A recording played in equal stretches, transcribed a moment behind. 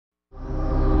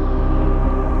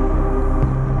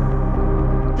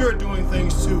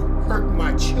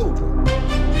children.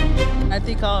 I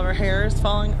think all of her hair is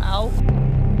falling out.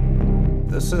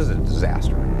 This is a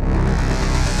disaster.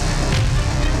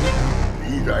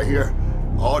 These right here,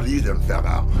 all these done fell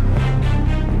out.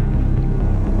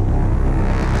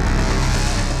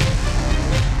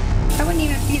 I wouldn't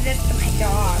even feed this to my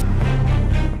dog.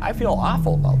 I feel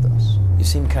awful about this. You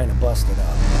seem kind of busted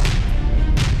up.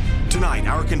 Tonight,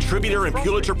 our contributor and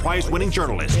Pulitzer Prize-winning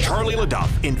journalist, Charlie LeDuff,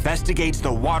 investigates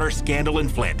the water scandal in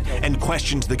Flint and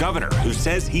questions the governor, who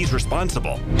says he's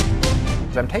responsible.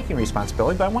 I'm taking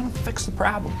responsibility, but I want to fix the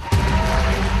problem.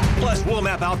 Plus, we'll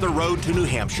map out the road to New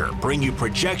Hampshire, bring you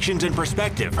projections and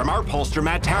perspective from our pollster,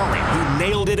 Matt Towery, who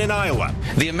nailed it in Iowa.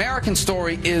 The American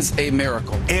story is a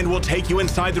miracle. And we'll take you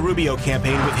inside the Rubio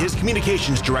campaign with his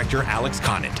communications director, Alex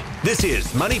Conant. This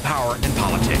is Money, Power, and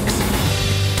Politics.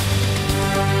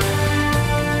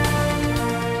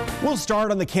 We'll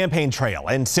start on the campaign trail,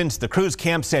 and since the Cruz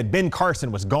camp said Ben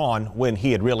Carson was gone when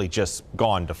he had really just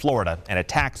gone to Florida, and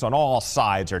attacks on all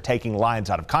sides are taking lines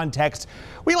out of context,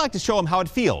 we like to show them how it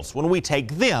feels when we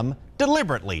take them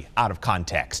deliberately out of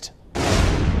context.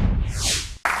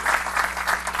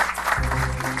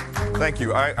 Thank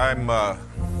you.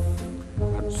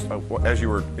 As you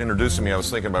were introducing me, I was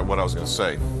thinking about what I was going to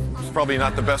say. It's probably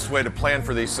not the best way to plan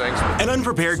for these things. An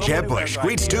unprepared Jeb Bush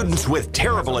greets students with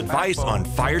terrible advice on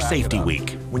Fire Safety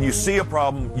Week. When you see a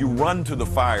problem, you run to the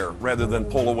fire rather than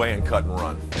pull away and cut and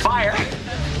run. Fire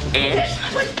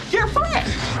is your friend.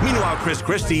 Meanwhile, Chris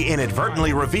Christie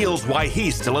inadvertently reveals why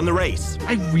he's still in the race.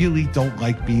 I really don't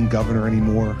like being governor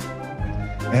anymore,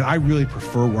 and I really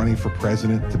prefer running for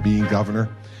president to being governor.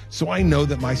 So I know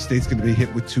that my state's going to be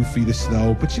hit with 2 feet of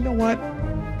snow, but you know what?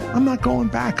 I'm not going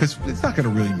back because it's not going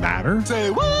to really matter. Say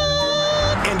what?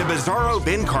 And a bizarro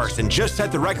Ben Carson just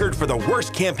set the record for the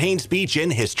worst campaign speech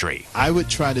in history. I would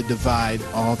try to divide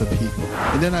all the people,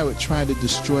 and then I would try to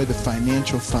destroy the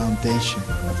financial foundation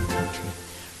of the country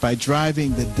by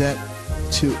driving the debt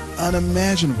to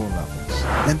unimaginable levels.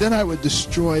 And then I would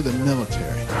destroy the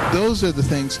military. Those are the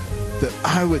things that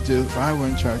I would do if I were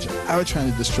in charge. I would try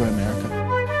to destroy America.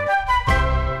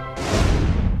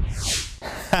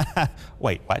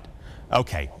 Wait, what?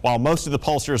 Okay, while most of the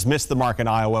pollsters missed the mark in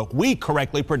Iowa, we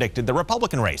correctly predicted the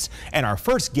Republican race, and our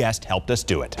first guest helped us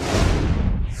do it.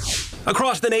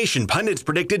 Across the nation, pundits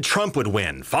predicted Trump would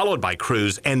win, followed by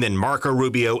Cruz, and then Marco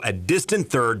Rubio, a distant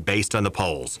third based on the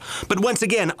polls. But once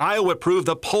again, Iowa proved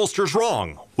the pollsters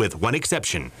wrong, with one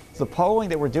exception. The polling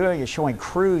that we're doing is showing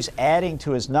Cruz adding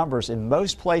to his numbers in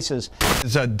most places.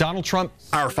 Donald Trump.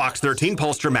 Our Fox 13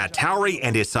 pollster Matt Towery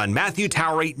and his son Matthew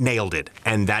Towery nailed it.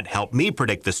 And that helped me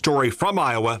predict the story from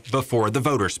Iowa before the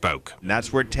voters spoke. And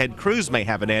that's where Ted Cruz may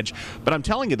have an edge. But I'm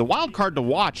telling you, the wild card to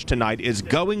watch tonight is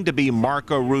going to be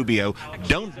Marco Rubio.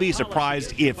 Don't be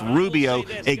surprised if Rubio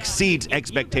exceeds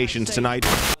expectations tonight.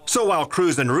 So while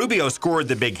Cruz and Rubio scored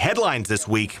the big headlines this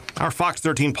week, our Fox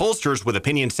 13 pollsters with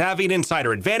opinion savvy and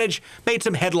insider advantage made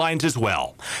some headlines as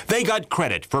well. They got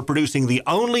credit for producing the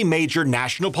only major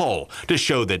national poll to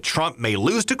show that Trump may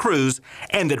lose to Cruz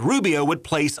and that Rubio would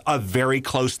place a very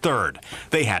close third.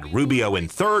 They had Rubio in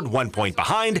third, 1 point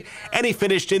behind, and he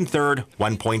finished in third,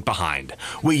 1 point behind.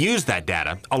 We used that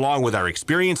data, along with our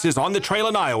experiences on the trail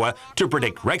in Iowa, to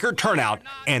predict record turnout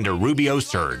and a Rubio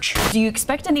surge. Do you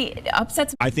expect any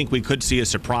upsets? I think we could see a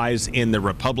surprise in the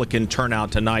Republican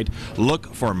turnout tonight.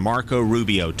 Look for Marco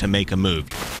Rubio to make a move.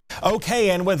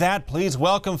 Okay, and with that, please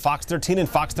welcome Fox 13 and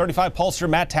Fox 35 pollster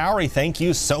Matt Towery. Thank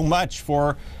you so much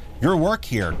for your work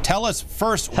here. Tell us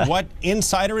first what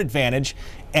insider advantage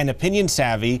and opinion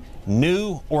savvy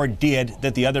knew or did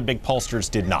that the other big pollsters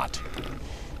did not.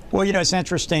 Well, you know, it's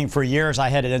interesting. For years, I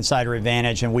had an insider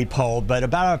advantage, and we polled. But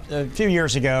about a few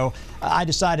years ago, I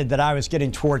decided that I was getting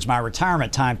towards my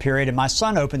retirement time period, and my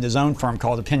son opened his own firm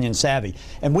called Opinion Savvy.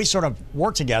 And we sort of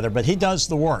work together, but he does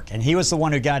the work, and he was the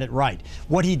one who got it right.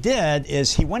 What he did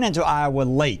is he went into Iowa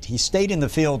late. He stayed in the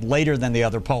field later than the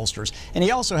other pollsters. And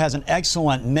he also has an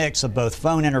excellent mix of both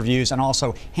phone interviews and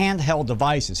also handheld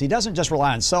devices. He doesn't just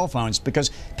rely on cell phones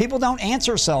because people don't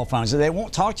answer cell phones. They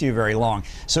won't talk to you very long.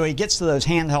 So he gets to those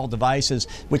handheld devices,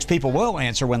 which people will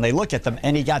answer when they look at them.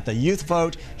 And he got the youth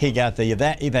vote. He got the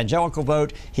evangelical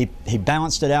vote. He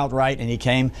balanced it out right, and he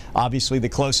came obviously the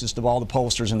closest of all the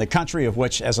pollsters in the country, of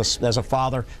which as a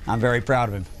father I'm very proud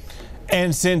of him.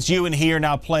 And since you and he are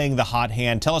now playing the hot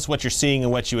hand, tell us what you're seeing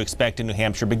and what you expect in New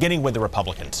Hampshire, beginning with the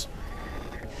Republicans.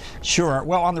 Sure.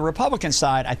 Well, on the Republican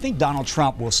side, I think Donald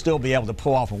Trump will still be able to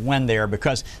pull off a win there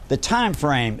because the time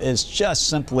frame is just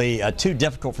simply too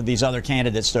difficult for these other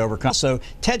candidates to overcome. So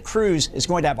Ted Cruz is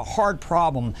going to have a hard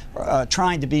problem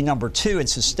trying to be number 2 and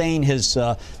sustain his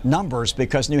numbers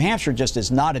because New Hampshire just is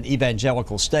not an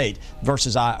evangelical state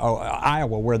versus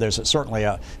Iowa, where there's certainly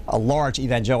a large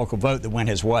evangelical vote that went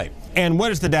his way. And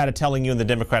what is the data telling you in the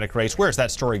Democratic race? Where's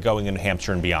that story going in New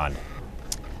Hampshire and beyond?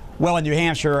 Well, in New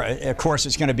Hampshire, of course,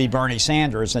 it's going to be Bernie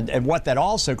Sanders. And what that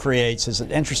also creates is an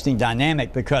interesting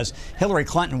dynamic because Hillary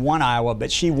Clinton won Iowa,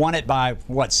 but she won it by,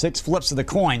 what, 6 flips of the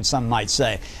coin, some might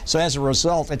say. So as a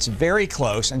result, it's very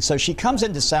close. And so she comes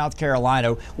into South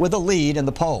Carolina with a lead in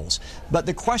the polls. But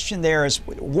the question there is,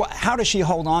 how does she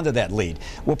hold on to that lead?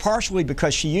 Well, partially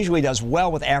because she usually does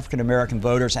well with African-American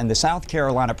voters, and the South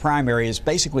Carolina primary is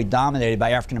basically dominated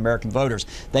by African-American voters.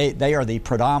 They are the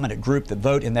predominant group that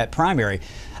vote in that primary.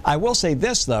 I will say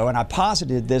this, though, and I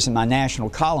posited this in my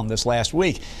national column this last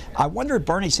week. I wonder if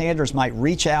Bernie Sanders might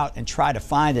reach out and try to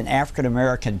find an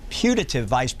African-American putative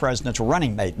vice presidential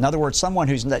running mate. In other words, someone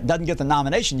who doesn't get the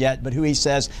nomination yet, but who he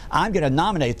says, I'm going to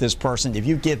nominate this person if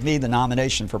you give me the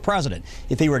nomination for president.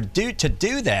 If he were to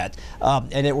do that,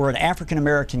 and it were an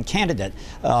African-American candidate,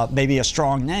 maybe a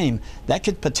strong name, that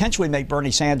could potentially make Bernie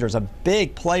Sanders a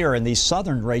big player in these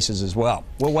southern races as well.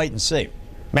 We'll wait and see.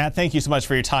 Matt, thank you so much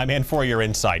for your time and for your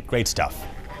insight. Great stuff.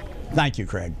 Thank you,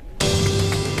 Craig.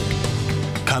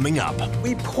 Coming up.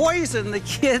 We poisoned the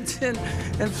kids in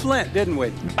Flint, didn't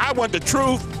we? I want the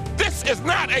truth. This is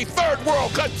not a third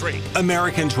world country.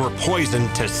 Americans were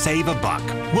poisoned to save a buck.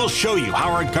 We'll show you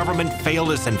how our government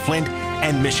failed us in Flint,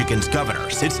 and Michigan's governor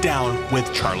sits down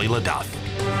with Charlie LeDuff.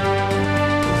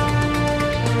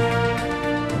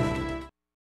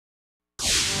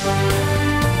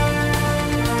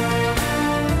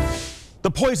 The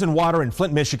poisoned water in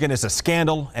Flint, Michigan is a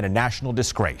scandal and a national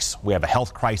disgrace. We have a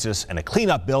health crisis and a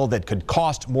cleanup bill that could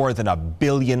cost more than $1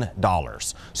 billion.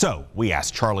 So we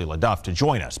asked Charlie LeDuff to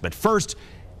join us. But first,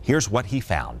 here's what he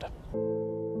found.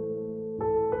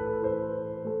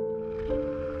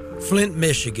 Flint,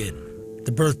 Michigan,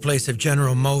 the birthplace of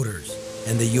General Motors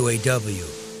and the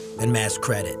UAW and Mass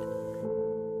Credit.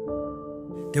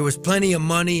 There was plenty of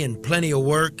money and plenty of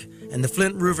work, and the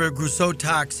Flint River grew so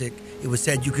toxic it was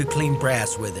said you could clean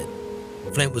brass with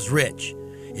it. Flint was rich.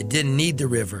 It didn't need the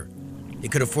river.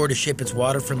 It could afford to ship its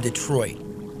water from Detroit,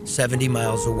 70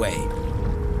 miles away.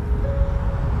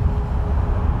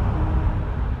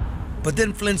 But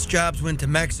then Flint's jobs went to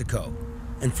Mexico,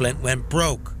 and Flint went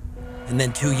broke. And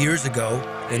then 2 years ago,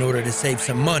 in order to save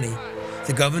some money,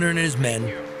 the governor and his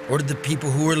men ordered the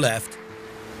people who were left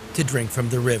to drink from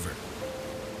the river.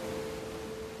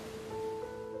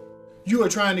 You are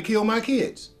trying to kill my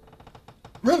kids.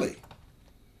 Really?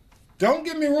 Don't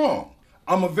get me wrong.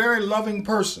 I'm a very loving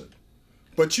person,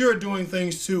 but you're doing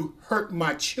things to hurt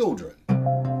my children.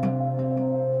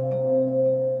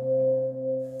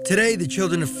 Today, the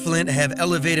children of Flint have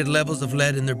elevated levels of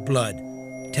lead in their blood.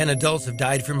 10 adults have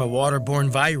died from a waterborne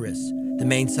virus. The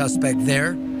main suspect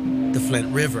there, the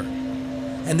Flint River.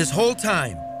 And this whole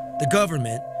time, the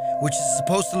government, which is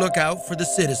supposed to look out for the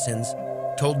citizens,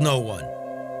 told no one.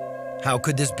 How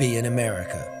could this be in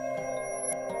America?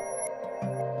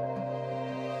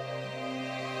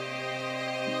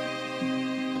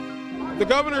 The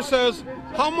governor says,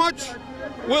 how much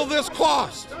will this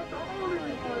cost?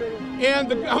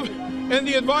 And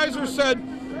the advisor said,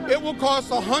 it will cost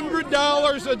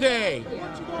 $100 a day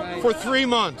for 3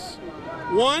 months.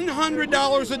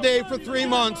 $100 a day for 3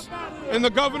 months. And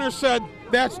the governor said,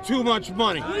 that's too much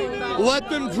money. Let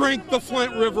them drink the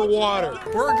Flint River water.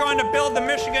 We're going to build the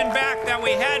Michigan back that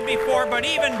we had before, but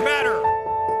even better.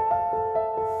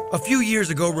 A few years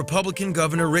ago, Republican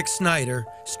Governor Rick Snyder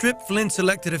stripped Flint's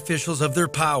elected officials of their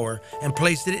power and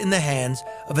placed it in the hands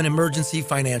of an emergency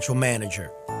financial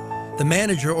manager. The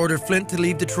manager ordered Flint to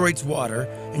leave Detroit's water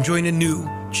and join a new,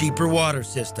 cheaper water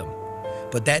system.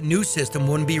 But that new system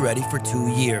wouldn't be ready for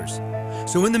 2 years.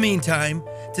 So in the meantime,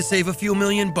 to save a few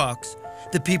 $million bucks,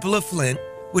 the people of Flint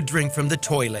would drink from the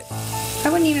toilet. I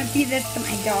wouldn't even feed this to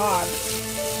my dog.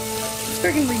 It's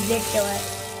freaking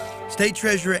ridiculous. State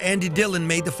Treasurer Andy Dillon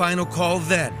made the final call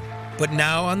then. But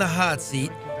now on the hot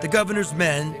seat, the governor's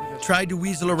men tried to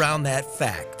weasel around that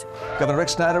fact. Governor Rick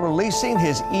Snyder releasing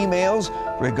his emails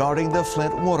regarding the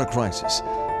Flint water crisis.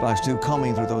 By Stu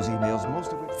combing through those emails,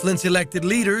 most of which... Flint's elected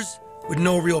leaders, with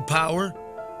no real power,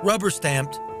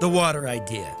 rubber-stamped the water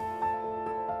idea.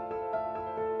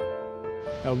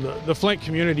 The Flint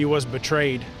community was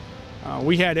betrayed.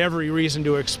 We had every reason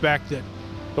to expect that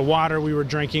the water we were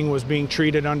drinking was being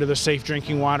treated under the Safe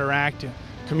Drinking Water Act.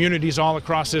 Communities all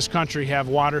across this country have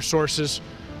water sources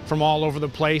from all over the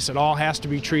place. It all has to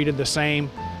be treated the same.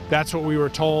 That's what we were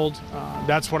told.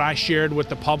 That's what I shared with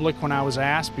the public when I was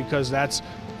asked, because that's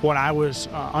what I was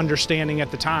understanding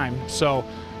at the time. So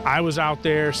I was out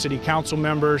there, city council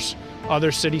members,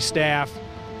 other city staff,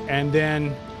 and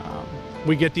then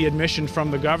we get the admission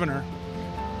from the governor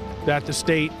that the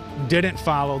state didn't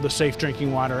follow the Safe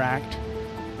Drinking Water Act.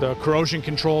 The corrosion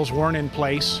controls weren't in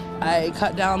place. I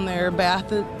cut down their bath,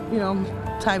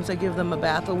 times I give them a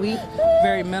bath a week.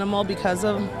 Very minimal because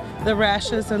of the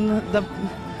rashes and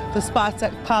the spots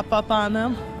that pop up on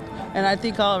them. And I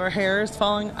think all of her hair is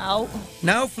falling out.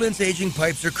 Now Flint's aging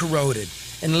pipes are corroded,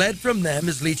 and lead from them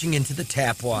is leaching into the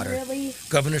tap water. Really?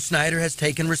 Governor Snyder has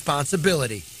taken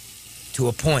responsibility to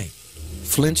a point.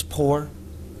 Flint's poor,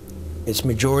 it's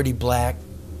majority black.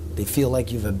 They feel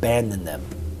like you've abandoned them.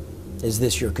 Is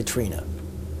this your Katrina?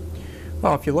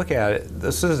 Well, if you look at it,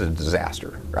 this is a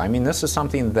disaster. I mean, this is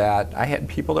something that I had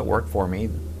people that worked for me,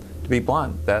 to be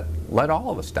blunt, that let all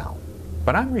of us down.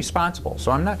 But I'm responsible,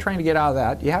 so I'm not trying to get out of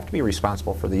that. You have to be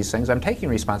responsible for these things. I'm taking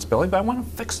responsibility, but I want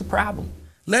to fix the problem.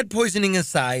 Lead poisoning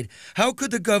aside, how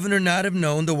could the governor not have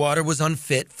known the water was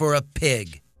unfit for a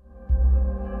pig?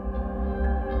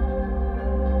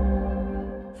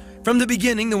 From the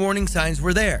beginning, the warning signs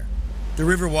were there. The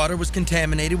river water was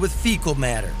contaminated with fecal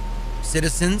matter.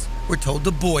 Citizens were told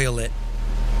to boil it.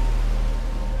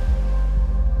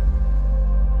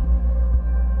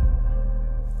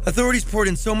 Authorities poured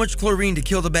in so much chlorine to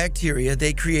kill the bacteria,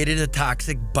 they created a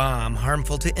toxic bomb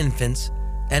harmful to infants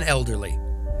and elderly.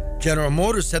 General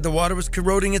Motors said the water was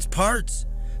corroding its parts.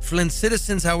 Flint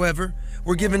citizens, however,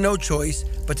 were given no choice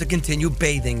but to continue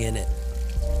bathing in it.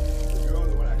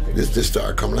 This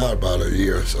started coming out about a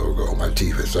year or so ago. My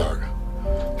teeth had started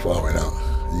falling out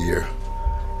a year.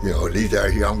 These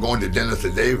right here, I'm going to Dennis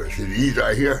and Davis. These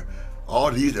right here,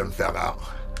 all these of them fell out.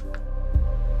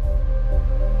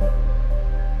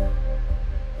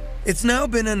 It's now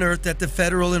been unearthed that the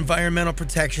Federal Environmental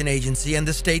Protection Agency and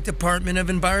the State Department of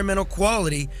Environmental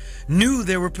Quality knew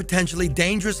there were potentially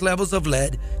dangerous levels of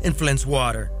lead in Flint's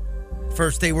water.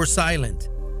 First they were silent,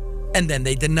 and then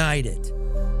they denied it.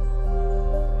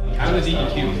 I was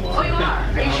EQ. Oh, you are?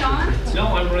 Are you Sean? No,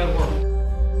 I'm at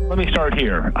work. Let me start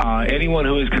here. Anyone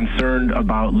who is concerned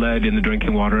about lead in the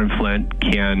drinking water in Flint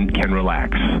can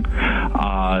relax.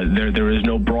 There is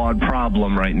no broad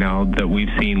problem right now that we've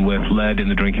seen with lead in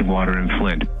the drinking water in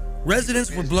Flint.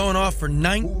 Residents were blown off for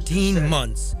 19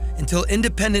 months until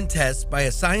independent tests by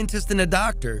a scientist and a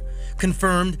doctor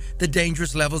confirmed the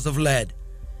dangerous levels of lead.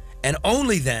 And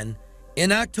only then,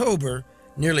 in October,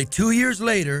 nearly 2 years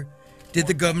later, did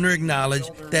the governor acknowledge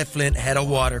that Flint had a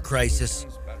water crisis.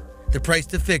 The price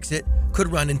to fix it could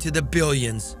run into the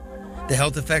billions. The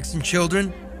health effects in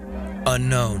children,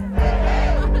 unknown.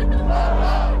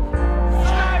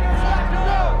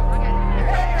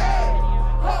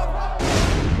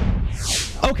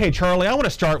 Okay, Charlie, I want to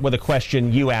start with a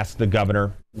question you asked the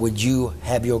governor. Would you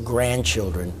have your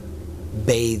grandchildren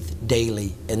bathe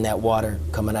daily in that water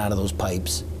coming out of those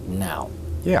pipes now?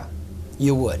 Yeah.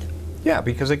 You would? Yeah,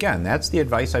 because again, that's the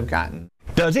advice I've gotten.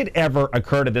 Does it ever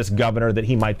occur to this governor that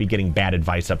he might be getting bad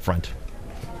advice up front?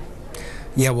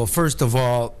 Yeah, well, first of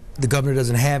all, the governor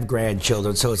doesn't have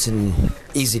grandchildren, so it's an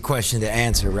easy question to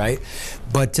answer, right?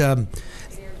 But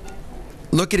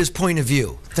look at his point of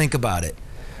view. Think about it.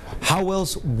 How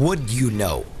else would you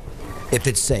know if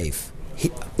it's safe?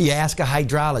 You ask a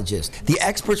hydrologist. The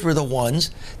experts were the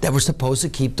ones that were supposed to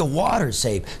keep the water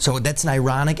safe. So that's an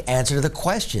ironic answer to the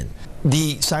question.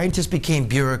 The scientists became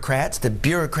bureaucrats. The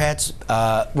bureaucrats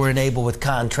were enabled with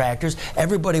contractors.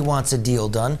 Everybody wants a deal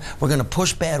done. We're going to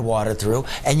push bad water through,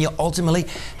 and you ultimately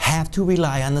have to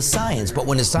rely on the science. But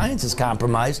when the science is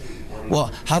compromised,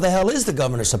 well, how the hell is the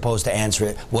governor supposed to answer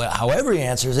it? Well, however he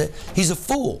answers it, he's a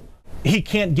fool. He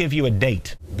can't give you a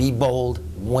date. Be bold.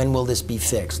 When will this be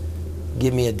fixed?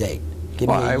 Give me a date. Give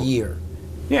me a year.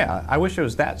 Yeah, I wish it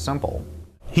was that simple.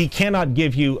 He cannot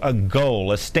give you a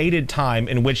goal, a stated time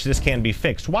in which this can be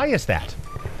fixed. Why is that?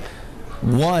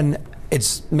 One,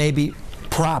 it's maybe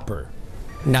proper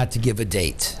not to give a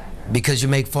date because you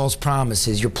make false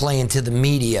promises. You're playing to the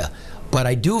media. But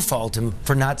I do fault him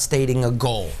for not stating a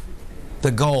goal.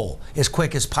 The goal, as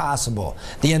quick as possible.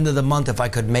 The end of the month if I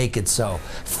could make it so.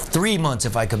 3 months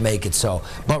if I could make it so.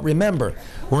 But remember,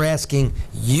 we're asking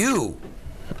you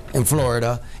in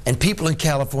Florida and people in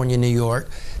California, New York,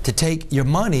 to take your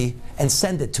money and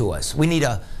send it to us. We need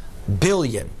 $1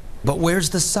 billion. But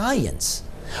where's the science?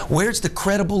 Where's the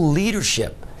credible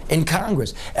leadership in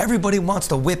Congress. Everybody wants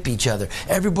to whip each other.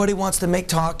 Everybody wants to make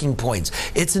talking points.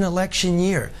 It's an election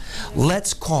year.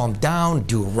 Let's calm down,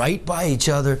 do right by each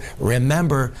other.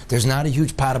 Remember, there's not a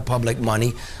huge pot of public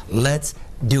money. Let's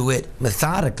do it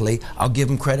methodically. I'll give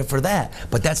them credit for that.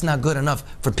 But that's not good enough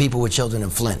for people with children in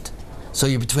Flint. So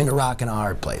you're between a rock and a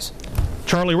hard place.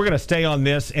 Charlie, we're going to stay on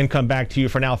this and come back to you.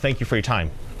 For now, thank you for your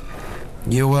time.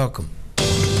 You're welcome.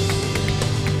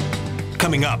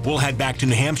 Coming up, we'll head back to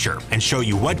New Hampshire and show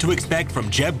you what to expect from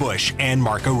Jeb Bush and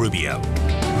Marco Rubio.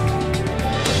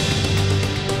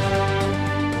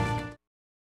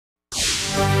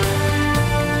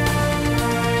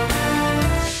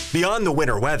 Beyond the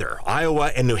winter weather,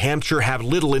 Iowa and New Hampshire have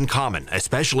little in common,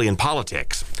 especially in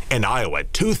politics. In Iowa,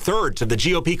 2/3 of the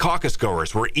GOP caucus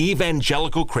goers were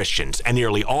evangelical Christians, and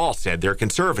nearly all said they're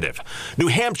conservative. New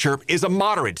Hampshire is a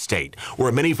moderate state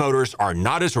where many voters are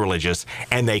not as religious,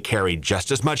 and they carry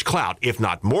just as much clout, if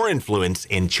not more influence,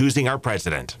 in choosing our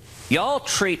president. Y'all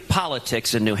treat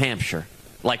politics in New Hampshire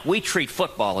like we treat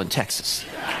football in Texas.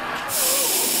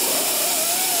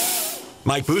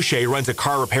 Mike Boucher runs a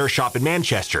car repair shop in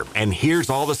Manchester, and here's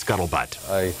all the scuttlebutt.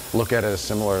 I look at it as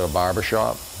similar to a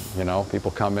barbershop. You know,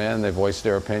 people come in, they voice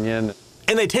their opinion.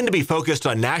 And they tend to be focused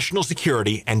on national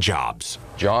security and jobs.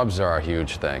 Jobs are a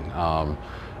huge thing.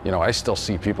 You know, I still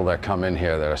see people that come in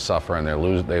here that are suffering.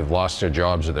 They've lost their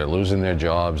jobs, or they're losing their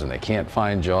jobs, and they can't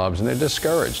find jobs, and they're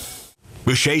discouraged.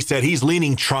 Boucher said he's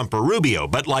leaning Trump or Rubio,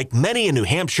 but like many in New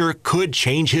Hampshire, could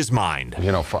change his mind.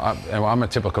 You know, I'm a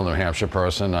typical New Hampshire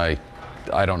person.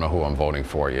 I don't know who I'm voting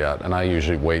for yet, and I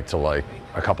usually wait till like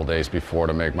a couple days before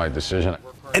to make my decision.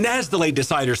 And as the late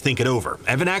deciders think it over,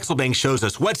 Evan Axelbank shows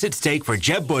us what's at stake for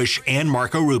Jeb Bush and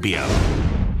Marco Rubio.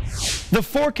 The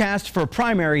forecast for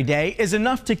primary day is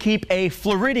enough to keep a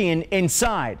Floridian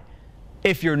inside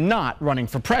if you're not running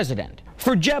for president.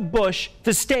 For Jeb Bush,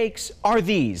 the stakes are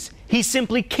these. He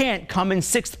simply can't come in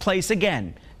 6th place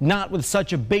again, not with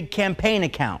such a big campaign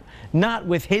account, not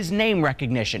with his name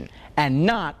recognition, and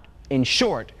not, in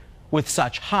short, with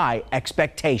such high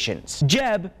expectations.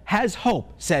 Jeb has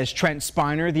hope, says Trent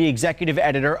Spiner, the executive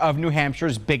editor of New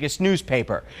Hampshire's biggest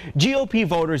newspaper. GOP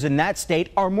voters in that state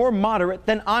are more moderate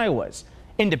than Iowa's.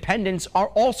 Independents are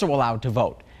also allowed to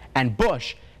vote, and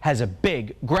Bush has a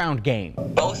big ground game.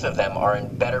 Both of them are in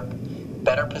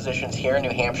better positions here in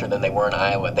New Hampshire than they were in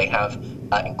Iowa. They have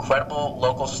incredible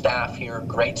local staff here,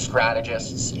 great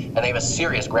strategists, and they have a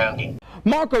serious ground game.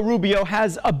 Marco Rubio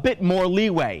has a bit more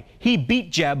leeway. He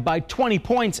beat Jeb by 20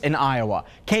 points in Iowa,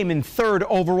 came in 3rd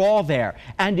overall there,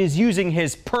 and is using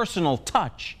his personal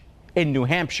touch in New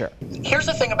Hampshire. Here's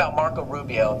the thing about Marco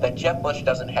Rubio that Jeb Bush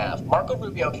doesn't have. Marco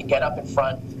Rubio can get up in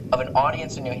front of an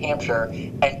audience in New Hampshire,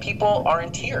 and people are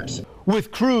in tears.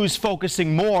 With Cruz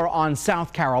focusing more on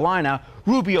South Carolina,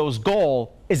 Rubio's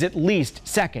goal is at least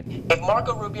 2nd. If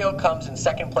Marco Rubio comes in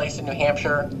 2nd place in New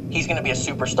Hampshire, he's going to be a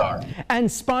superstar. And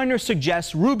Spiner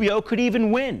suggests Rubio could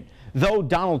even win. Though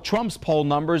Donald Trump's poll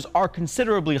numbers are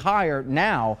considerably higher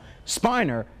now,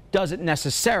 Spiner doesn't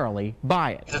necessarily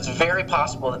buy it. It's very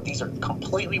possible that these are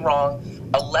completely wrong.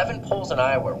 11 polls in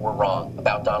Iowa were wrong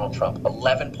about Donald Trump.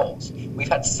 11 polls. We've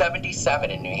had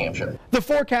 77 in New Hampshire. The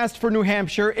forecast for New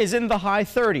Hampshire is in the high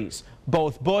 30s.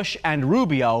 Both Bush and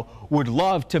Rubio would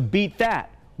love to beat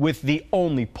that with the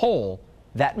only poll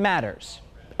that matters.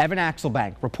 Evan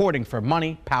Axelbank reporting for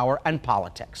Money, Power, and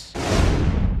Politics.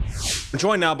 We're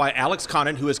joined now by Alex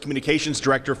Conant, who is Communications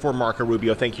Director for Marco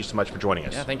Rubio. Thank you so much for joining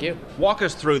us. Yeah, thank you. Walk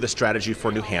us through the strategy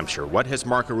for New Hampshire. What has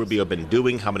Marco Rubio been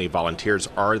doing? How many volunteers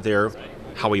are there?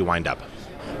 How will you wind up?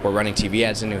 We're running TV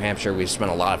ads in New Hampshire. We've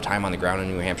spent a lot of time on the ground in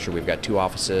New Hampshire. We've got 2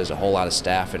 offices, a whole lot of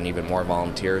staff, and even more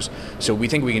volunteers. So we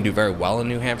think we can do very well in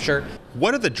New Hampshire.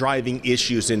 What are the driving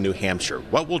issues in New Hampshire?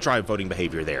 What will drive voting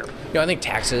behavior there? You know, I think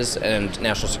taxes and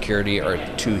national security are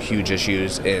 2 huge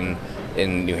issues in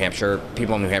New Hampshire.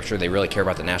 People in New Hampshire, they really care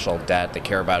about the national debt. They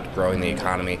care about growing the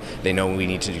economy. They know we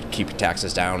need to keep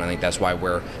taxes down. I think that's why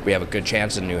we have a good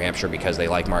chance in New Hampshire, because they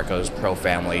like Marco's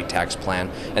pro-family tax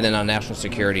plan. And then on national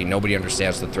security, nobody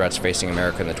understands the threats facing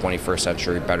America in the 21st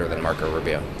century better than Marco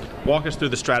Rubio. Walk us through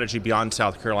the strategy beyond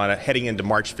South Carolina, heading into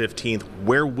March 15th.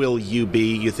 Where will you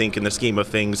be, you think, in the scheme of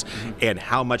things, and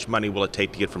how much money will it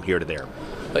take to get from here to there?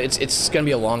 It's going to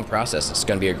be a long process. It's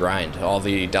going to be a grind. All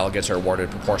the delegates are awarded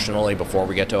proportionally before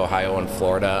we get to Ohio and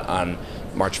Florida on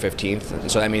March 15th. And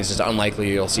so that means it's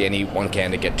unlikely you'll see any one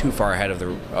candidate get too far ahead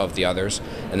of the others.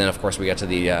 And then, of course, we get to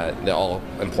the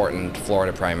all-important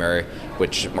Florida primary,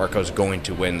 which Marco's going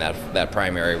to win that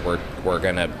primary. We're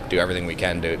going to do everything we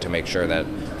can to make sure that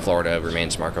Florida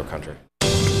remains Marco country.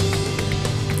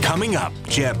 Coming up,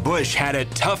 Jeb Bush had a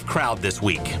tough crowd this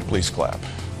week. Please clap.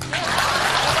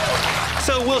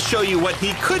 So we'll show you what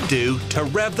he could do to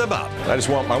rev them up. I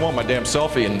want my damn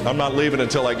selfie, and I'm not leaving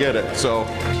until I get it. So.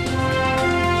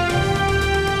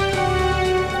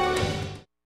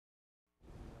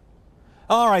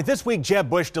 All right, this week Jeb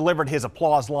Bush delivered his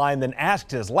applause line, then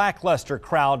asked his lackluster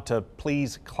crowd to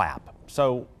please clap.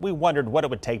 So we wondered what it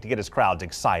would take to get his crowds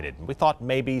excited. We thought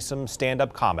maybe some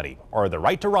stand-up comedy or the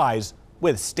right to rise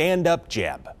with Stand-Up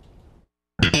Jeb.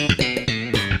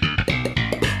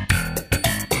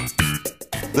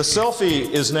 The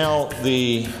selfie is now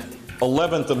the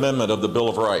 11th Amendment of the Bill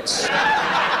of Rights.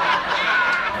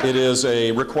 It is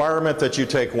a requirement that you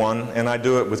take one, and I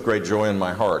do it with great joy in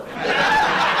my heart.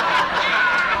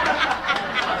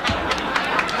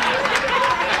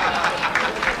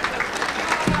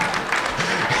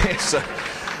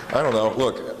 I don't know.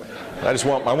 Look, I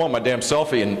want my damn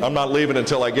selfie, and I'm not leaving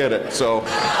until I get it. So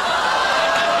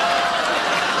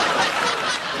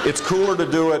it's cooler to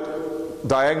do it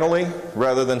diagonally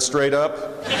rather than straight up.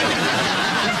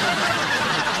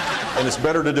 And it's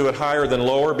better to do it higher than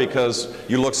lower because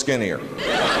you look skinnier.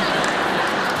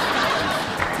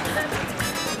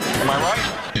 Am I right?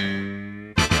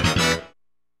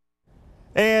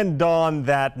 And on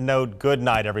that note, good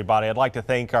night, everybody. I'd like to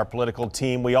thank our political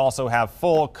team. We also have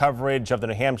full coverage of the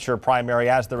New Hampshire primary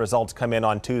as the results come in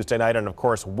on Tuesday night. And of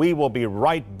course, we will be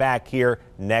right back here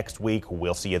next week.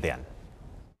 We'll see you then.